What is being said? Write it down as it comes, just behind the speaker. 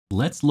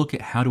let's look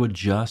at how to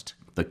adjust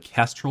the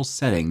Kestrel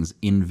settings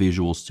in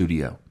Visual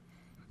Studio.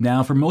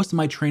 Now, for most of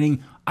my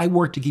training, I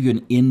work to give you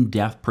an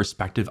in-depth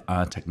perspective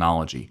on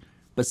technology,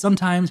 but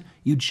sometimes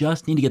you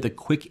just need to get the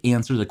quick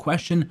answer to the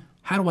question,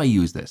 how do I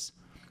use this?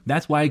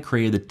 That's why I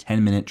created the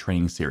 10-minute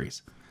training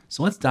series.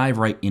 So let's dive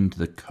right into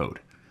the code.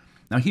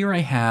 Now here I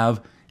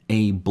have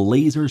a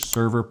Blazor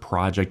server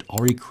project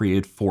already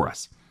created for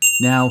us.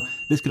 Now,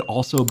 this could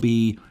also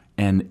be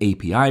an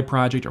API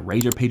project, a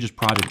Razor Pages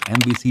project,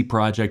 MVC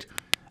project,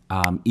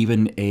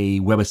 even a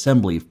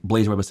WebAssembly,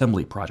 Blazor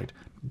WebAssembly project.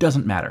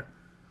 Doesn't matter.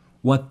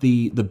 What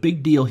the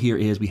big deal here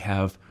is we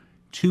have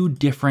two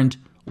different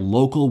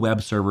local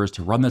web servers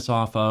to run this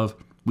off of.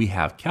 We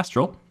have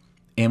Kestrel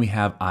and we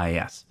have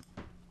IIS.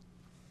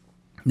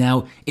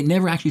 Now, it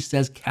never actually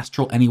says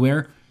Kestrel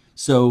anywhere.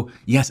 So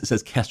yes, it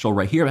says Kestrel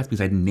right here. That's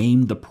because I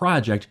named the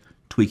project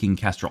Tweaking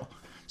Kestrel.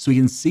 So we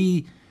can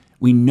see,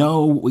 we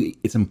know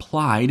it's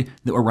implied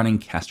that we're running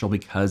Kestrel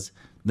because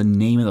the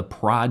name of the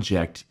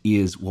project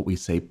is what we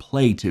say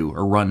play to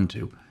or run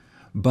to.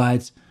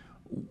 But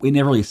it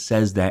never really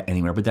says that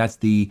anywhere, but that's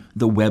the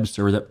web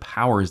server that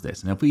powers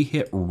this. And if we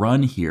hit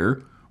run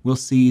here, we'll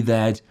see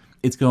that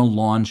it's going to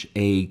launch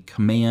a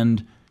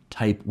command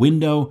type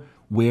window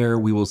where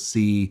we will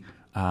see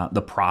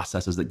the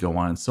processes that go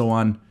on and so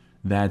on.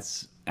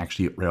 That's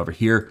actually right over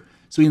here.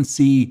 So we can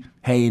see,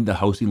 hey, the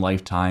hosting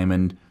lifetime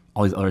and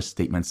all these other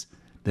statements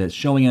that's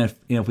showing it.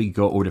 If we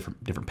go over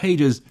different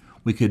pages,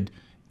 we could,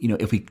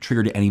 if we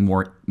triggered any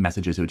more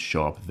messages, it would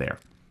show up there.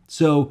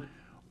 So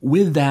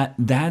with that,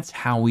 that's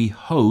how we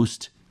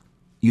host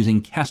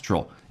using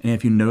Kestrel. And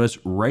if you notice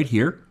right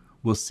here,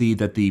 we'll see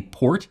that the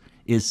port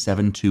is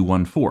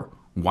 7214.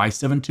 Why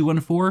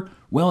 7214?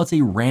 Well, it's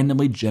a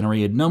randomly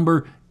generated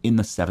number in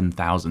the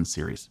 7000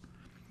 series.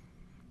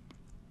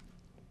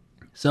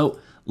 So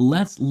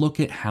let's look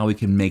at how we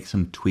can make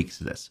some tweaks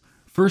to this.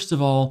 First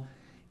of all,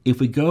 if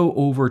we go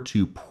over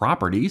to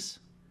properties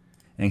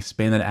and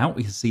expand that out,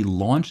 we can see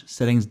launch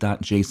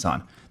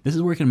settings.json. This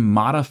is where we can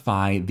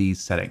modify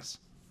these settings.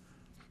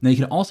 Now you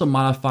can also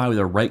modify with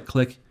a right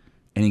click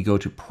and you go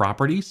to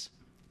properties.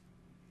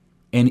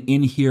 And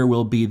in here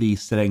will be the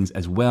settings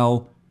as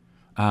well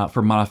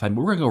for modifying,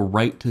 but we're gonna go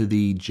right to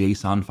the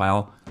JSON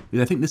file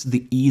because I think this is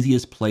the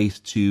easiest place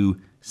to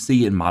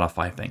see and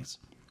modify things.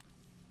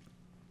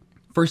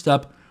 First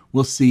up,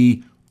 we'll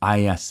see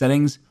IIS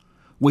settings,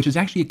 which is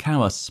actually kind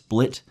of a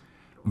split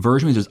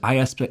version. There's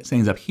IIS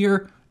settings up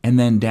here, and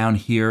then down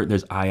here,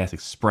 there's IIS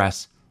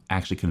Express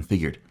actually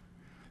configured.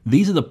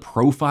 These are the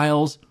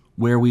profiles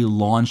where we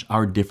launch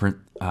our different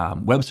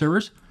web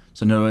servers.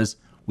 So notice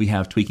we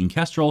have Tweaking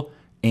Kestrel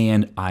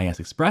and IIS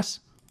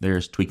Express.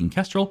 There's Tweaking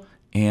Kestrel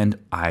and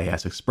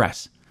IIS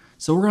Express.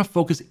 So we're gonna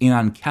focus in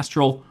on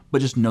Kestrel, but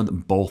just know that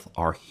both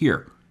are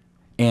here.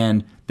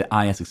 And the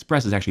IIS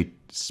Express is actually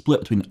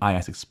split between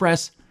IIS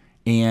Express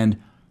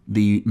and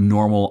the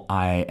normal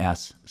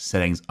IIS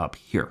settings up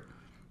here.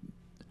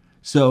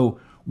 So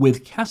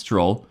with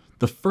Kestrel,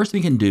 the first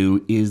thing we can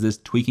do is this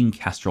Tweaking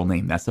Kestrel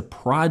name. That's the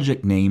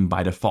project name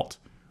by default.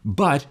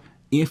 But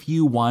if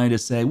you wanted to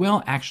say,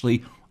 well,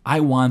 actually, I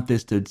want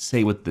this to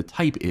say what the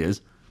type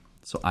is,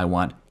 so I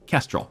want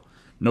Kestrel.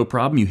 No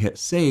problem, you hit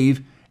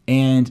save,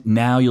 and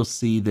now you'll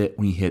see that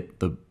when you hit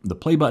the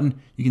play button,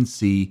 you can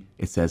see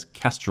it says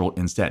Kestrel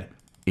instead.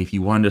 If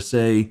you wanted to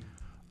say,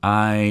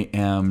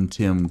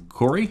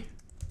 IAmTimCorey,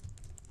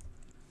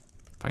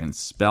 if I can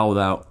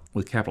spell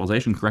with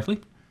capitalization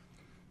correctly,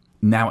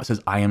 now it says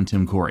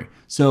IAmTimCorey.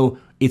 So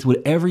it's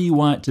whatever you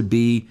want it to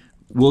be.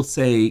 We'll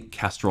say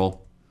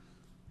Kestrel,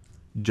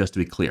 just to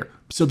be clear.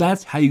 So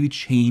that's how you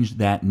change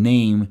that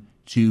name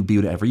to be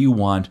whatever you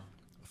want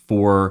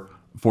for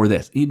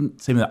this. Same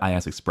with the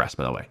IIS Express,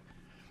 by the way.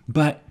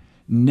 But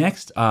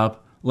next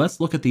up, let's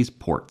look at these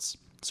ports.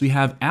 So we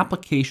have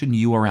application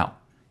URL.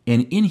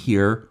 And in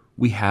here,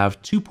 we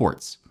have two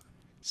ports,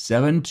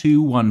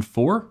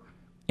 7214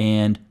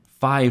 and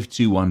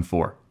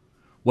 5214.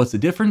 What's the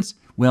difference?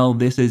 Well,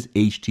 this is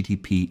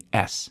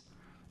HTTPS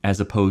as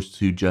opposed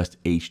to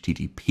just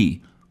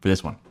HTTP for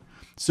this one.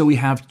 So we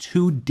have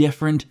two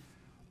different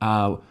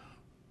web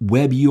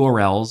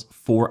URLs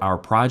for our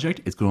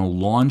project. It's going to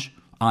launch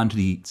onto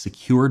the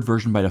secured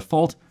version by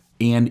default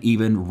and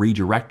even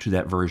redirect to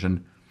that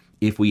version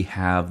if we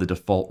have the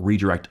default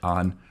redirect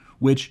on,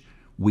 which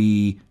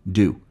we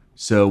do.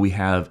 So we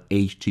have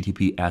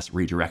HTTPS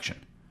redirection.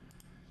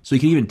 So you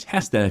can even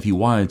test that if you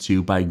wanted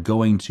to by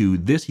going to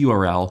this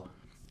URL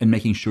and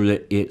making sure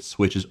that it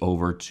switches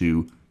over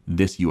to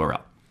this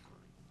URL.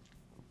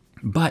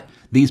 But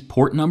these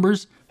port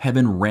numbers have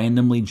been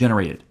randomly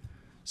generated.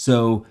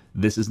 So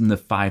this is in the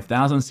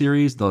 5000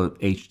 series, the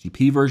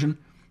HTTP version,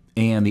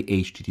 and the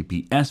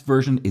HTTPS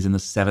version is in the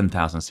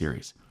 7000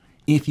 series.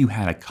 If you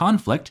had a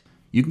conflict,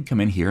 you can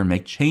come in here and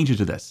make changes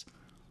to this.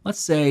 Let's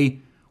say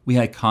we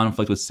had a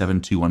conflict with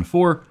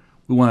 7214.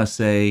 We want to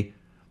say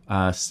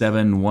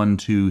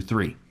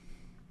 7123.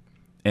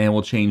 And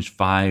we'll change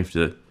 5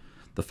 to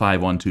the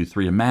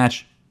 5123 to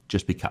match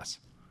just because.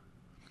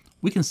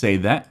 We can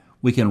save that.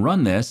 We can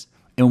run this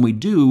And when we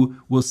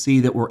do, we'll see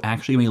that we're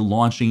actually going to be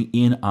launching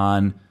in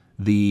on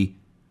the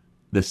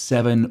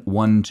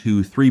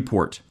 7123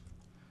 port.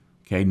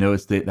 Okay,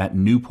 notice that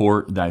new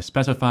port that I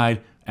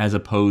specified as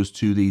opposed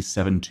to the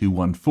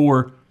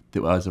 7214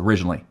 that was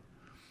originally,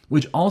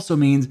 which also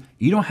means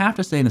you don't have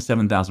to stay in the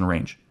 7,000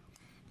 range.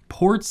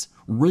 Ports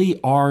really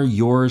are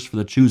yours for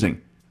the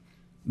choosing.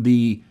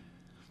 The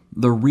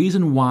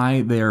reason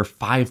why they're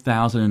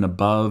 5,000 and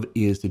above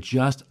is to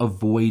just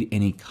avoid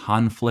any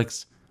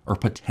conflicts or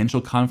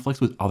potential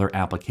conflicts with other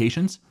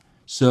applications.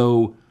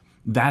 So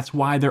that's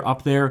why they're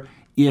up there.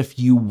 If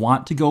you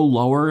want to go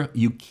lower,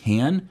 you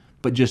can,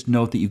 but just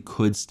note that you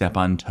could step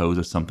on toes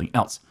of something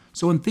else.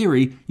 So in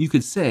theory, you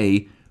could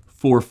say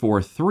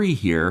 443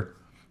 here,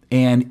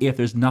 and if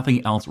there's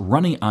nothing else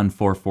running on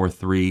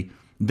 443,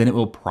 then it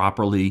will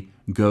properly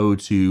go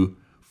to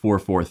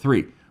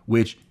 443,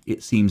 which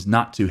it seems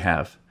not to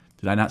have.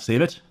 Did I not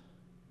save it?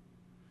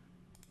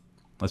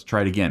 Let's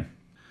try it again.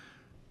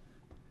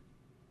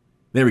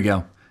 There we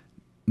go.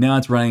 Now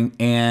it's running,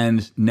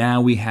 and now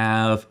we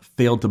have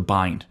failed to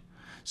bind.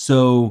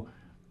 So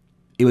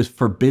it was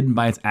forbidden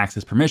by its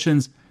access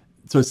permissions.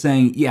 So it's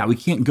saying, yeah, we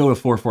can't go to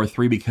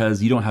 443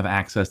 because you don't have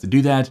access to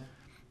do that.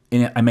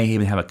 And I may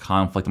even have a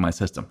conflict in my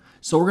system.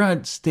 So we're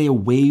going to stay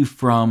away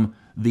from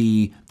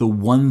the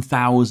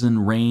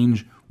 1,000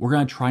 range. We're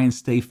going to try and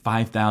stay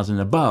 5,000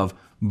 and above,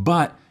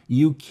 but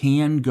you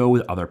can go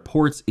with other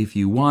ports if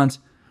you want.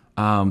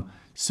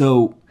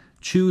 So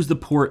choose the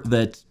port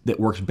that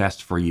works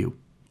best for you.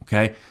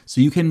 Okay,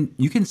 so you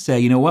can say,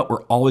 you know what,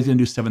 we're always going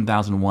to do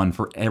 7001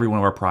 for every one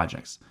of our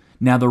projects.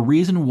 Now, the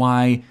reason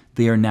why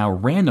they are now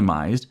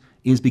randomized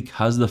is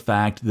because of the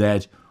fact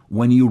that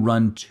when you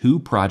run two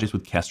projects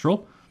with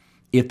Kestrel,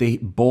 if they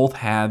both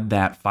had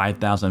that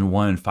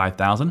 5001 and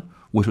 5000,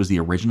 which was the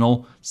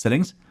original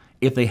settings,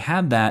 if they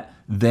had that,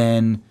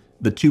 then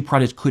the two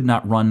projects could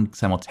not run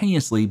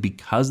simultaneously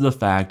because of the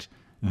fact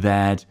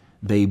that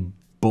they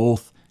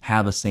both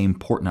have the same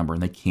port number,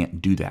 and they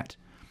can't do that.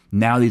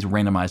 Now these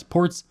randomized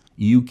ports,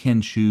 you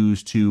can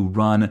choose to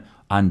run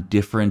on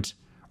different,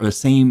 or the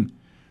same,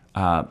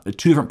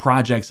 two different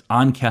projects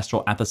on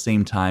Kestrel at the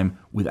same time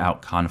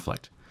without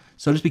conflict.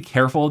 So just be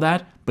careful of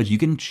that, but you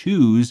can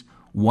choose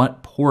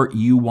what port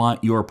you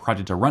want your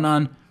project to run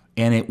on,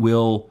 and it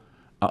will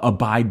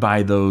abide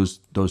by those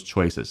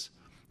choices.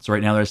 So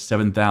right now there's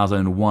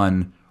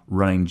 7001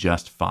 running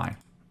just fine.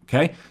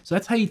 Okay, so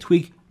that's how you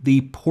tweak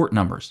the port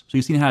numbers. So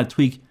you've seen how to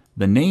tweak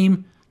the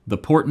name, the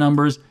port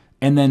numbers,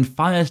 and then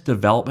finally this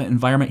development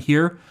environment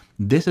here.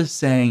 This is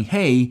saying,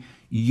 hey,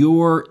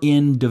 you're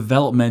in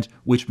development,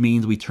 which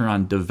means we turn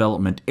on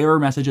development error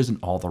messages and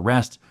all the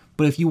rest.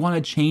 But if you want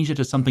to change it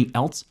to something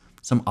else,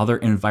 some other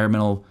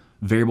environmental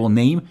variable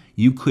name,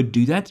 you could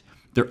do that.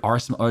 There are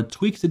some other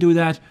tweaks to do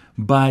that,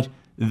 but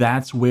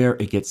that's where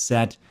it gets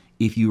set.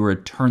 If you were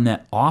to turn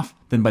that off,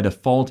 then by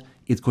default,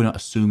 it's going to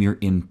assume you're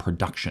in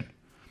production.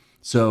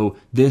 So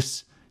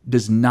this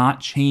does not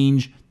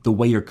change the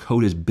way your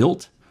code is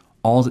built.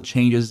 All it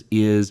changes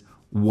is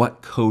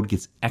what code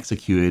gets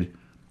executed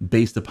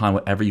based upon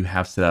whatever you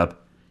have set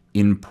up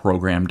in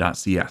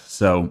program.cs.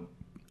 So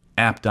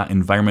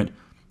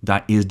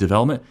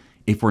app.environment.isDevelopment.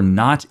 If we're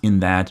not in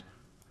that,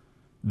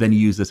 then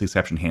use this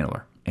exception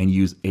handler and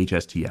use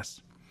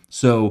HSTS.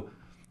 So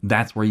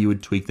that's where you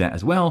would tweak that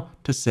as well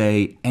to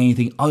say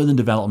anything other than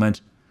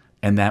development,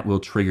 and that will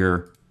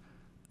trigger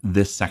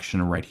this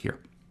section right here.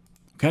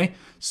 Okay,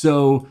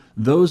 so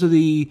those are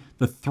the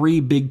three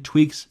big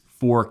tweaks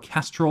for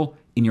Kestrel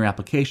in your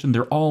application.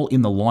 They're all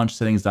in the launch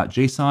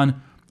settings.json,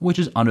 which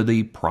is under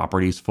the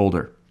properties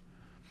folder.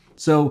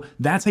 So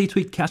that's how you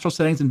tweak Kestrel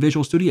settings in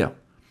Visual Studio.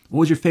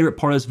 What was your favorite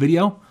part of this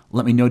video?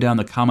 Let me know down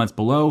in the comments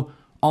below.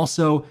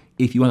 Also,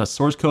 if you want a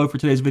source code for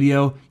today's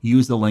video,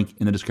 use the link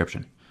in the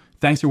description.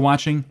 Thanks for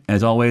watching.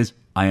 As always,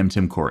 I am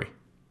Tim Corey.